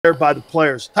by the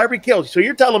players. Tyreek Hill. So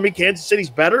you're telling me Kansas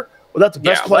City's better without the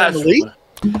best player in the league?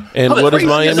 And what has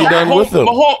Miami done with him?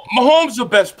 Mahomes is the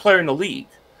best player in the league.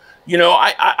 You know,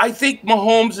 I think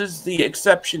Mahomes is the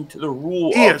exception to the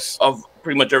rule of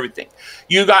pretty much everything.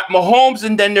 You got Mahomes,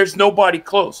 and then there's nobody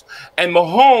close. And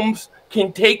Mahomes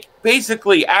can take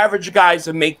basically average guys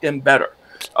and make them better.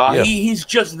 He's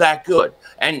just that good.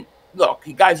 And look,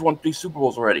 the guy's won 3 Super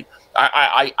Bowls already.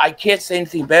 I can't say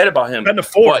anything bad about him. And the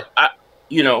 4. But,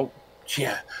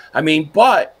 I mean,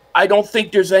 but I don't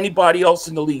think there's anybody else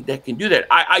in the league that can do that.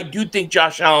 I do think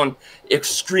Josh Allen,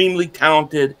 extremely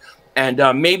talented. And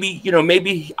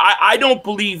maybe I don't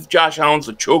believe Josh Allen's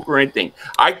a choker or anything.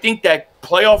 I think that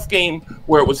playoff game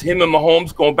where it was him and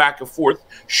Mahomes going back and forth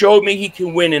showed me he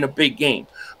can win in a big game.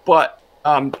 But,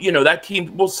 that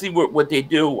team, we'll see what they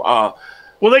do.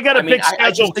 Well, they got a big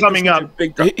schedule coming up.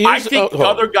 I think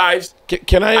other guys.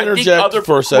 Can I interject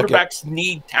for a second? Quarterbacks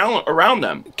need talent around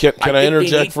them. Can I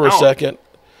interject for a second?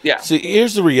 Yeah. See,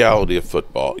 here's the reality of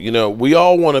football. You know, we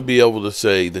all want to be able to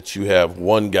say that you have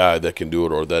one guy that can do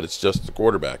it or that it's just the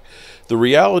quarterback. The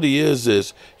reality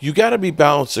is you got to be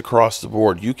balanced across the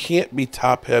board. You can't be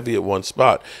top heavy at one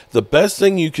spot. The best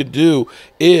thing you could do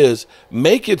is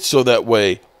make it so that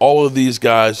way all of these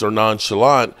guys are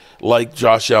nonchalant like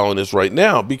Josh Allen is right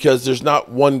now, because there's not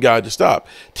one guy to stop.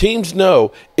 Teams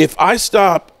know if I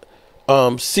stop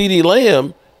CeeDee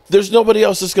Lamb, there's nobody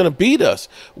else that's going to beat us.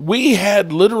 We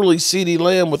had literally CeeDee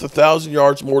Lamb with 1,000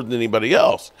 yards more than anybody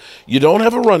else. You don't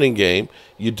have a running game.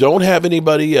 You don't have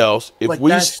anybody else. If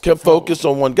we can focus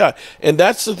on one guy. And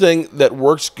that's the thing that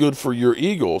works good for your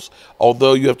Eagles,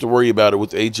 although you have to worry about it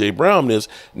with A.J. Brown, is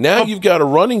now you've got a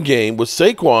running game with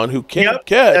Saquon who can't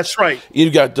catch. That's right.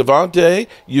 You've got Devontae.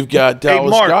 You've got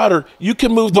Dallas Goedert. You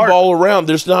can move the ball around.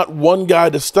 There's not one guy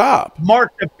to stop.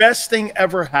 Mark, the best thing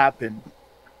ever happened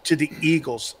to the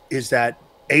Eagles is that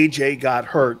AJ got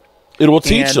hurt. It will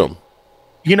teach them.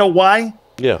 You know why?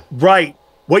 Yeah. Right.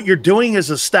 What you're doing is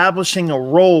establishing a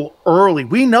role early.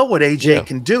 We know what AJ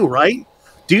can do, right?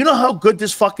 Do you know how good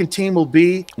this fucking team will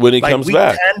be when he comes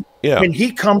back? 10, when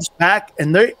he comes back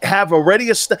and they have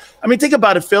already I mean, think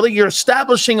about it, Philly. You're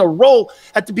establishing a role.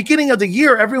 At the beginning of the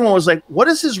year, everyone was like, what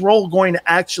is his role going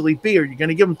to actually be? Are you going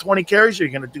to give him 20 carries? Are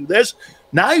you going to do this?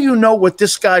 Now you know what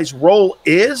this guy's role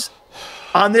is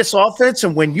on this offense.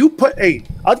 And when you put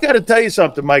I've got to tell you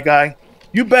something, my guy.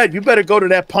 You better go to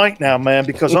that pint now, man,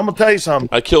 because I'm gonna tell you something.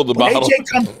 I killed the bottle. AJ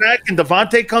comes back and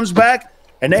Devontae comes back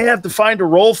and they have to find a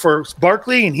role for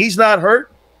Barkley and he's not hurt.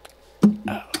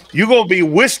 You're gonna be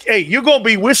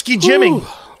whiskey Jimmy. Ooh,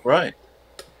 right.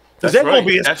 Because they're gonna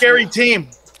be a scary team.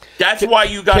 That's why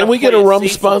you got. Can we get a rum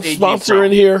sponsor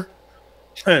in here?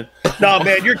 No,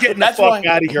 man, you're getting the fuck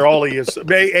out of here, all of you.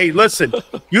 Hey, listen,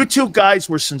 you two guys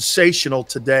were sensational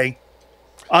today.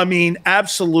 I mean,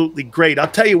 absolutely great. I'll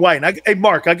tell you why. And hey,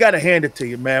 Mark, I got to hand it to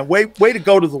you, man. Way to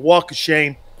go to the Walk of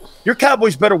Shame. Your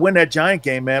Cowboys better win that Giant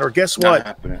game, man, or guess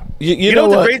what? You know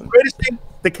what? The greatest thing?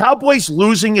 The Cowboys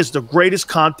losing is the greatest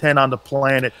content on the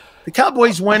planet. The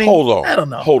Cowboys winning, hold on. I don't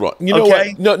know. Hold on. You know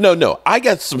what? No. I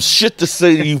got some shit to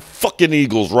say to you fucking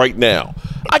Eagles right now.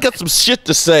 I got some shit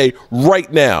to say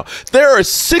right now. There are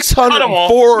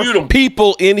 604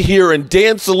 people in here in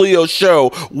Dan Salio's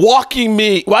show watching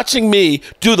me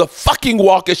do the fucking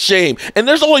Walk of Shame, and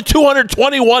there's only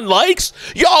 221 likes?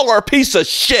 Y'all are a piece of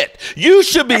shit. You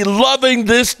should be loving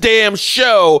this damn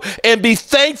show and be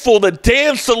thankful that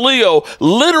Dan Salio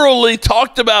literally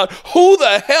talked about who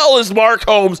the hell is Mark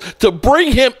Holmes to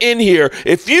bring him in here.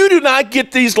 If you do not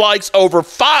get these likes over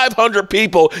 500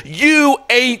 people, you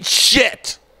ain't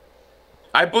shit.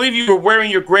 I believe you were wearing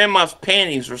your grandma's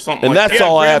panties or something. And that's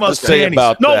all I have to say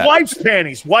about that. No, wife's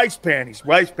panties. Yeah,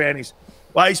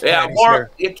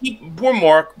 Mark. Poor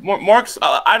Mark. Mark's.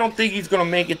 I don't think he's going to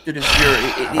make it to this year.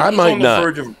 I might not. He's on the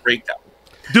verge of a breakdown.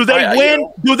 Do they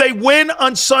win? Do they win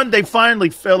on Sunday?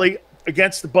 Finally, Philly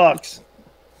against the Bucs.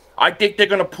 I think they're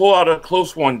going to pull out a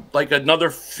close one, like another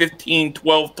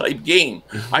 15-12 type game.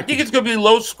 I think it's going to be a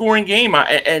low-scoring game,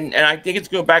 and I think it's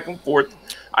going back and forth.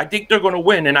 I think they're going to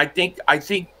win, and I think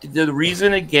the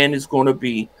reason, again, is going to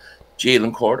be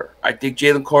Jalen Carter. I think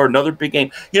Jalen Carter, another big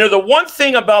game. You know, the one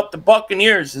thing about the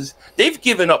Buccaneers is they've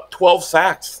given up 12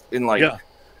 sacks in They're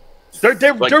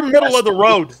middle of the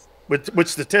road with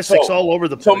statistics all over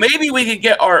the place. So maybe we could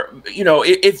get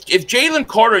if Jalen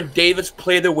Carter and Davis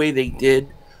play the way they did,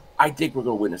 I think we're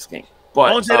going to win this game. But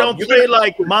as long as they don't play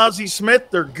like Mozzie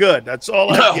Smith, they're good. That's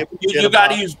all I give. You got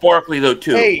to use Barkley, though,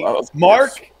 too. Hey,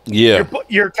 Mark. Yeah.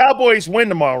 Your Cowboys win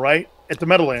tomorrow, right? At the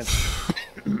Meadowlands.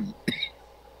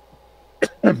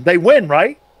 They win,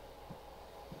 right?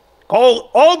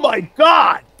 Oh my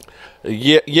God.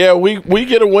 Yeah, we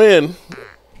get a win.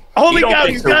 Holy cow,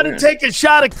 he's got to take a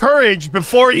shot of courage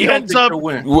before he ends up.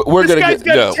 We're this gonna guy's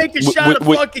got to take a shot of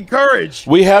fucking courage.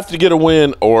 We have to get a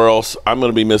win, or else I'm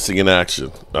going to be missing in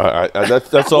action.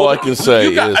 That's all I can say.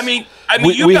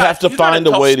 We have to find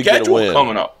a way to get a win.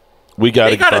 Coming up. We got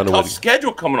to find a way. They got a tough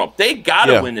schedule coming up. They got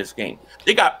to win this game.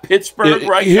 They got Pittsburgh,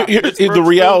 right? The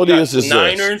reality is the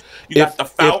Niners. You got the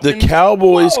Falcons.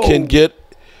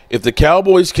 If the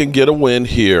Cowboys can get a win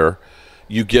here,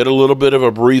 you get a little bit of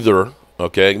a breather.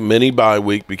 Okay, mini bye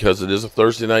week because it is a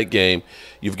Thursday night game.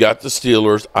 You've got the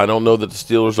Steelers. I don't know that the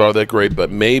Steelers are that great, but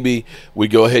maybe we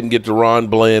go ahead and get Deron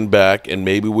Bland back, and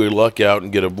maybe we luck out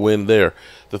and get a win there.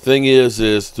 The thing is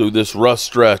through this rough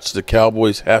stretch, the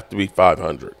Cowboys have to be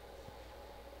 500.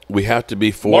 We have to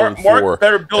be 4-4. Mark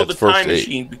better build the time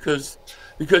machine because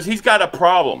he's got a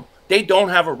problem. They don't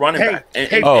have a running back.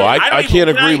 I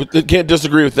can't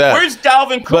disagree with that. Where's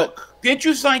Dalvin Cook? Didn't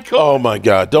you sign Cook? Oh my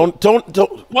God! Don't.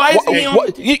 Why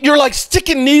is he You're like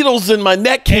sticking needles in my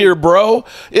neck here, bro.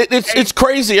 It's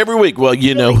crazy every week. Well,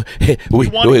 we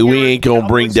ain't gonna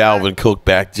bring Dalvin Cook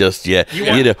back just yet.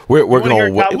 We're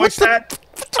gonna. What's that?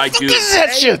 I do.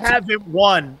 They haven't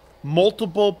won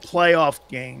multiple playoff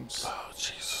games. Oh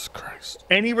Jesus Christ!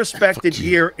 Any respected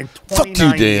year in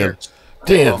 29 years.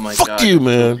 Dan, fuck you,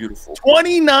 man.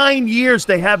 29 years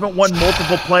they haven't won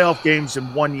multiple playoff games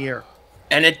in 1 year.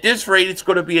 And at this rate, it's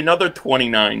going to be another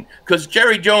 29 because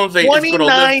Jerry Jones is going to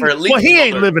live for at least he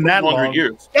ain't living that long.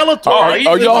 Years. Are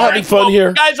y'all having fun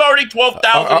here? Guy's already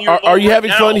 12,000 years old. Are you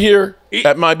having fun here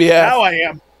at my behalf?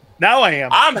 Now I am.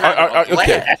 I'm having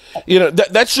okay.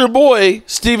 That's your boy,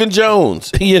 Stephen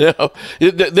Jones. They're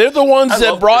the ones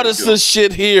that brought us this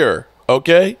shit here.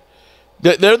 Okay,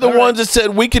 they're the ones that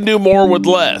said we can do more with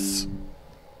less.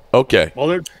 Okay.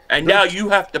 Well, and now you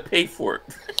have to pay for it.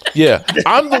 Yeah,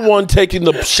 I'm the one taking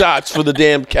the shots for the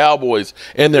damn Cowboys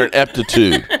and their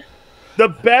ineptitude. The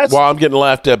best. While I'm getting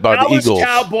laughed at by the Eagles.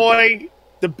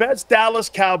 The best Dallas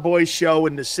Cowboys show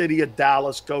in the city of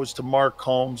Dallas goes to Mark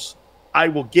Holmes. I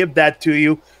will give that to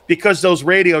you because those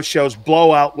radio shows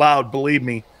blow out loud. Believe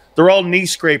me, they're all knee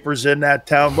scrapers in that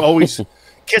town. Always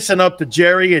kissing up to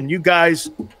Jerry and you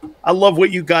guys. I love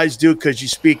what you guys do because you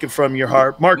speak it from your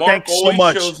heart. Mark thank you so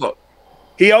much.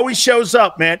 He always shows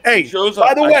up, man. Hey,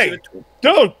 by the way,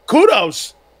 dude,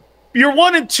 kudos. You're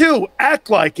 1-2. Act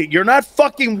like it. You're not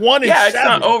fucking 1-7. Yeah, it's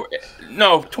not over.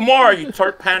 No, tomorrow you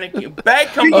start panicking. Bad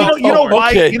comes you know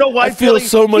why? Okay. You know why? I feel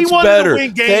so much better.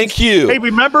 Thank you. Hey,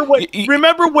 remember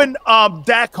when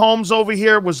Dak Holmes over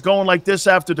here was going like this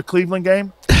after the Cleveland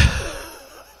game?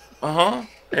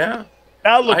 Yeah.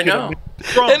 Now look at him.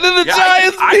 And then the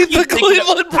Giants beat the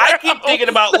Cleveland Browns. I keep thinking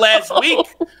about last week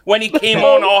when he came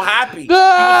on all happy. He was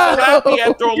so happy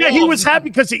after a loss. Yeah, he was happy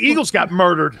because the Eagles got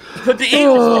murdered. Because the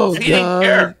Eagles, he didn't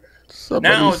care.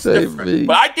 Somebody now it's different. Me.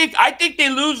 But I think they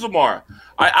lose tomorrow.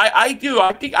 I do.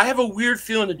 I think I have a weird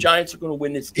feeling the Giants are going to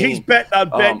win this game. He's betting on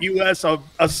BetUS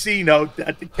a C note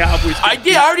that the Cowboys. I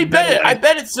did. I already bet it. I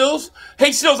bet it, Sills.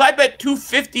 Hey, Sills, I bet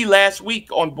 $250 last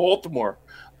week on Baltimore.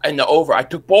 And the over. I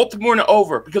took Baltimore in the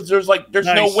over because there's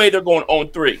no way they're going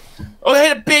 0-3. Oh, they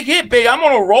had a big hit, baby. I'm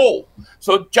on a roll.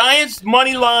 So Giants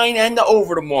money line and the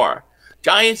over tomorrow.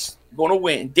 Giants going to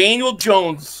win. Daniel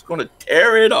Jones going to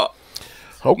tear it up.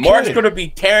 Okay. Mark's going to be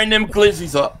tearing them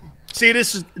glizzies up. See,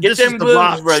 this is the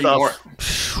rock ready, stuff.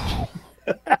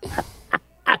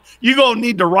 You're going to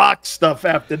need the rock stuff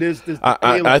after this.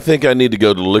 I think I need to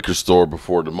go to the liquor store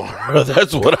before tomorrow.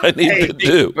 That's what I need to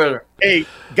do. Hey,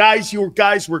 guys, you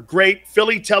guys were great.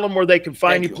 Philly, tell them where they can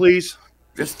find you, please.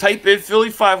 Just type in Philly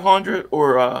 500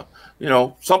 or,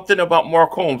 something about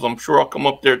Mark Holmes. I'm sure I'll come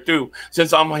up there, too,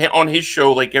 since I'm on his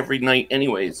show like every night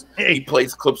anyways. He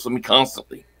plays clips of me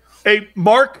constantly. Hey,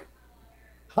 Mark,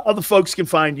 how the folks can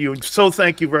find you. So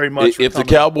thank you very much. If the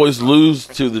Cowboys lose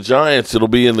to the Giants, it'll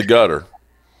be in the gutter.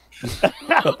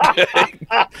 Okay.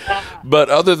 But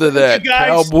other than that,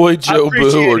 Cowboy Joe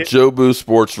Boo or Joe Boo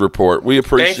Sports Report. We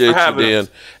appreciate you, Dan.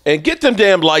 And get them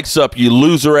damn likes up, you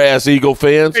loser ass Eagle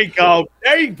fans. There you go.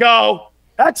 There you go.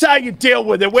 That's how you deal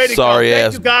with it. Way to Sorry go.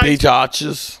 Ass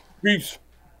bitches. Peace.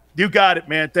 You got it,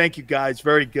 man. Thank you, guys.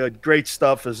 Very good. Great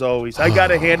stuff as always. I got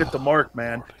to hand it to Mark,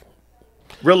 man.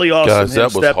 Really awesome guys, him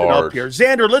stepping up here.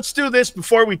 Xander, let's do this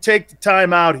before we take the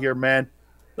time out here, man.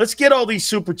 Let's get all these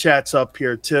super chats up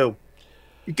here, too.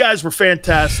 You guys were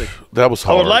fantastic. That was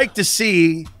hard. I would like to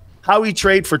see Howie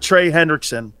trade for Trey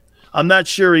Hendrickson. I'm not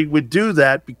sure he would do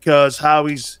that because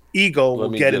Howie's ego will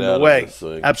get in the way.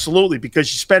 Absolutely,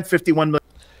 because you spent $51 million.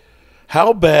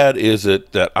 How bad is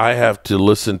it that I have to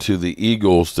listen to the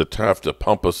Eagles that have to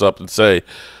pump us up and say,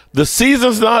 the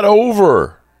season's not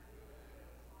over?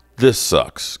 this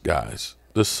sucks, guys.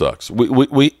 This sucks.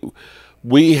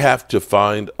 We have to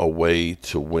find a way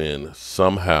to win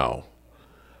somehow,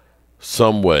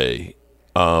 some way.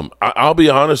 I'll be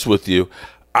honest with you.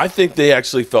 I think they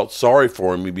actually felt sorry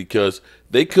for me because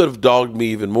they could have dogged me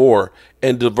even more,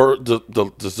 and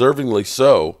deservingly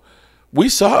so. We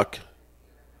suck.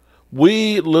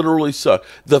 We literally suck.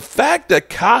 The fact that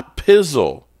Cop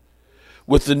Pizzle,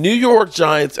 with the New York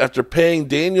Giants, after paying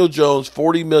Daniel Jones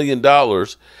 $40 million,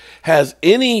 has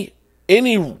any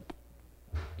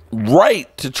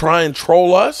right to try and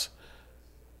troll us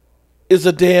is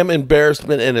a damn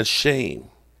embarrassment and a shame.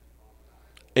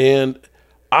 And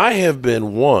I have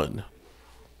been one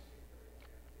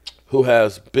who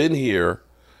has been here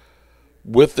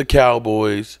with the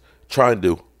Cowboys trying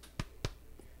to,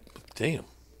 damn,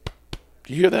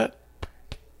 do you hear that?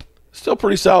 Still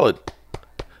pretty solid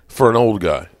for an old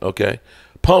guy, okay?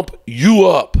 Pump you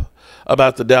up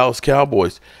about the Dallas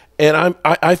Cowboys. And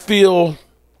I feel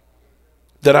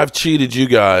that I've cheated you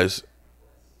guys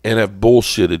and have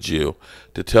bullshitted you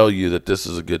to tell you that this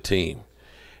is a good team.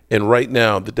 And right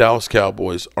now, the Dallas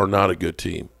Cowboys are not a good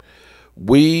team.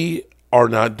 We are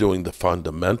not doing the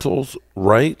fundamentals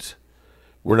right.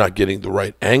 We're not getting the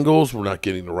right angles. We're not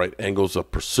getting the right angles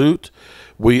of pursuit.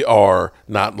 We are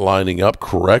not lining up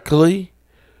correctly.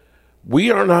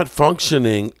 We are not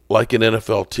functioning like an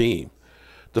NFL team.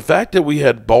 The fact that we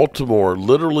had Baltimore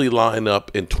literally line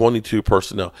up in 22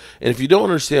 personnel, and if you don't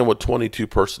understand what 22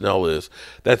 personnel is,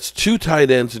 that's 2 tight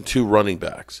ends and 2 running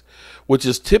backs, which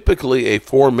is typically a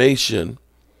formation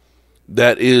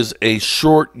that is a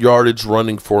short yardage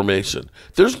running formation.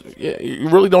 You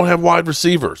really don't have wide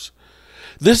receivers.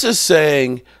 This is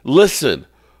saying, listen,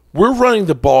 we're running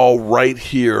the ball right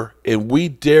here, and we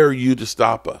dare you to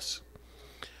stop us.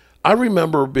 I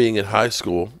remember being in high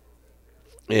school,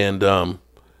 and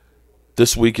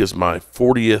this week is my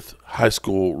 40th high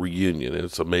school reunion, and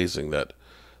it's amazing that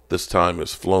this time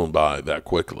has flown by that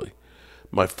quickly.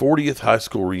 My 40th high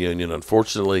school reunion,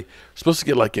 unfortunately, we're supposed to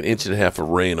get like an inch and a half of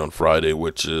rain on Friday,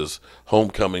 which is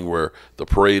homecoming, where the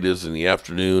parade is in the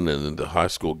afternoon, and then the high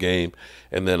school game,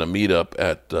 and then a meetup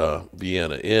at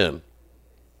Vienna Inn.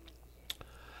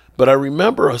 But I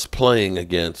remember us playing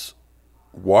against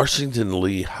Washington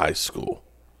Lee High School.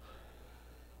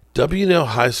 W&L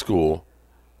High School,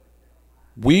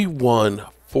 we won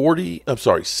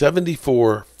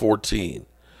 74-14.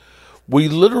 We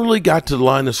literally got to the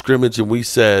line of scrimmage and we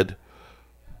said,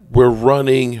 we're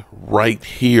running right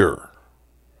here.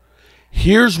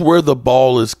 Here's where the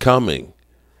ball is coming.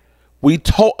 I'm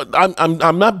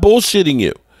not bullshitting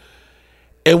you.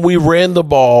 And we ran the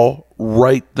ball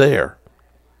right there.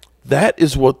 That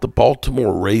is what the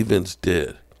Baltimore Ravens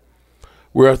did.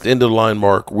 We're at the end of the line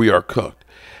mark. We are cooked.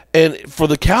 And for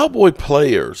the Cowboy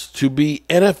players to be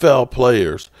NFL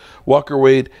players, Walker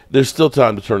Wade, there's still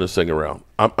time to turn this thing around.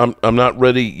 I'm not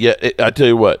ready yet. I tell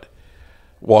you what,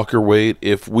 Walker Wade,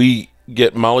 if we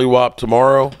get mollywopped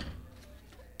tomorrow,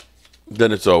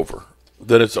 then it's over.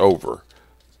 Then it's over.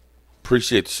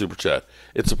 Appreciate the super chat.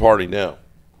 It's a party now.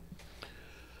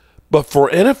 But for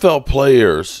NFL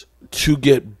players to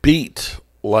get beat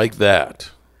like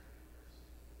that,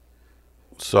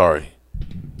 sorry,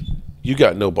 you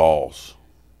got no balls.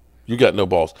 You got no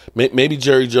balls. Maybe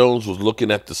Jerry Jones was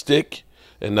looking at the stick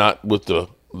and not with the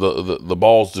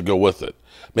balls to go with it.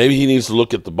 Maybe he needs to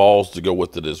look at the balls to go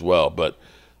with it as well. But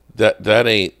that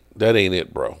ain't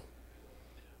it, bro.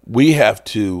 We have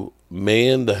to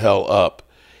man the hell up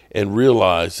and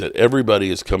realize that everybody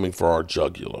is coming for our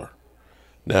jugular.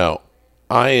 Now,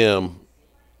 I am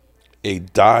a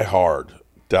diehard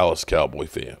Dallas Cowboy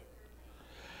fan.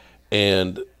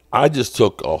 And I just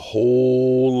took a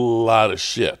whole lot of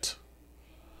shit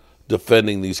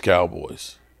defending these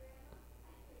Cowboys.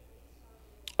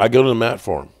 I go to the mat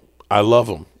for them. I love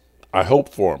them. I hope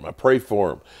for them. I pray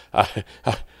for them.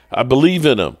 I believe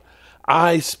in them.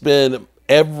 I spend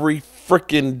every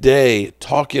freaking day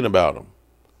talking about them.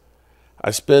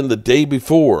 I spend the day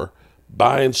before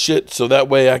buying shit so that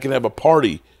way I can have a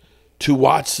party to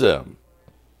watch them.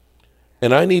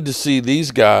 And I need to see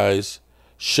these guys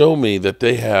show me that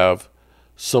they have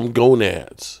some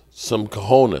gonads, some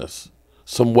cojones,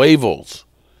 some huevos,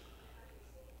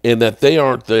 and that they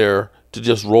aren't there to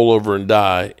just roll over and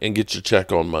die and get your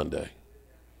check on Monday.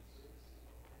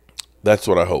 That's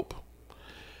what I hope.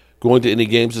 Going to any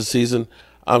games this season,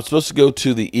 I'm supposed to go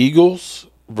to the Eagles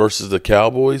versus the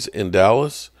Cowboys in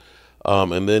Dallas,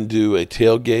 and then do a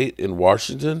tailgate in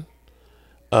Washington.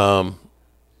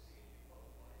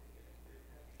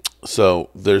 So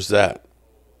there's that.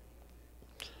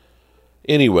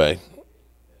 Anyway,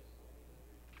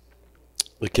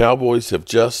 the Cowboys have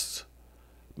just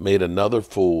made another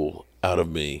fool out of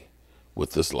me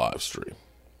with this live stream.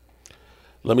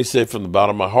 Let me say from the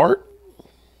bottom of my heart,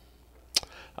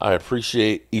 I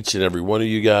appreciate each and every one of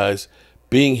you guys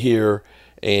being here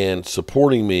and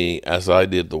supporting me as I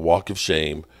did the walk of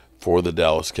shame for the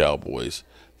Dallas Cowboys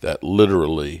that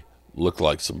literally looked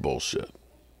like some bullshit.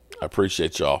 I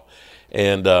appreciate y'all.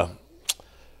 And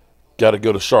got to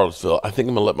go to Charlottesville. I think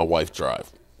I'm going to let my wife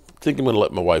drive.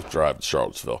 To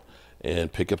Charlottesville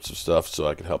and pick up some stuff so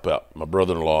I can help out my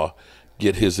brother-in-law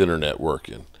get his internet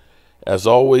working. As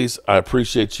always, I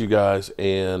appreciate you guys,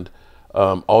 and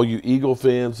all you Eagle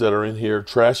fans that are in here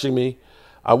trashing me,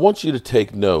 I want you to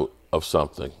take note of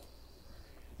something.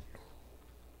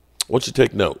 I want you to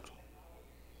take note.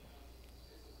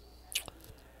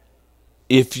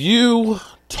 If you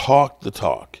talk the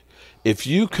talk, if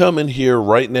you come in here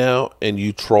right now and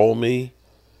you troll me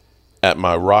at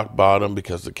my rock bottom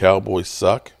because the Cowboys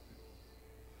suck,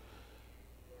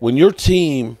 when your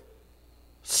team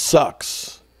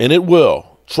sucks, and it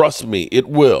will, trust me, it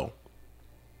will,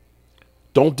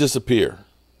 don't disappear,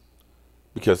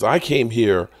 because I came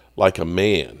here like a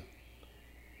man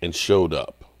and showed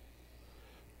up.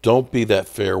 Don't be that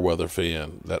fair weather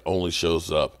fan that only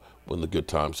shows up when the good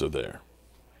times are there.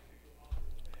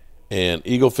 And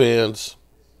Eagle fans,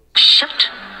 shut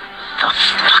the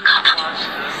fuck up.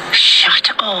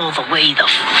 Shut all the way the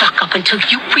fuck up until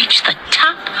you reach the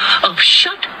top of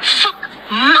Shut Fuck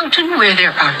Mountain, where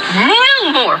there are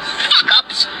no more fuck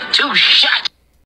ups to shut.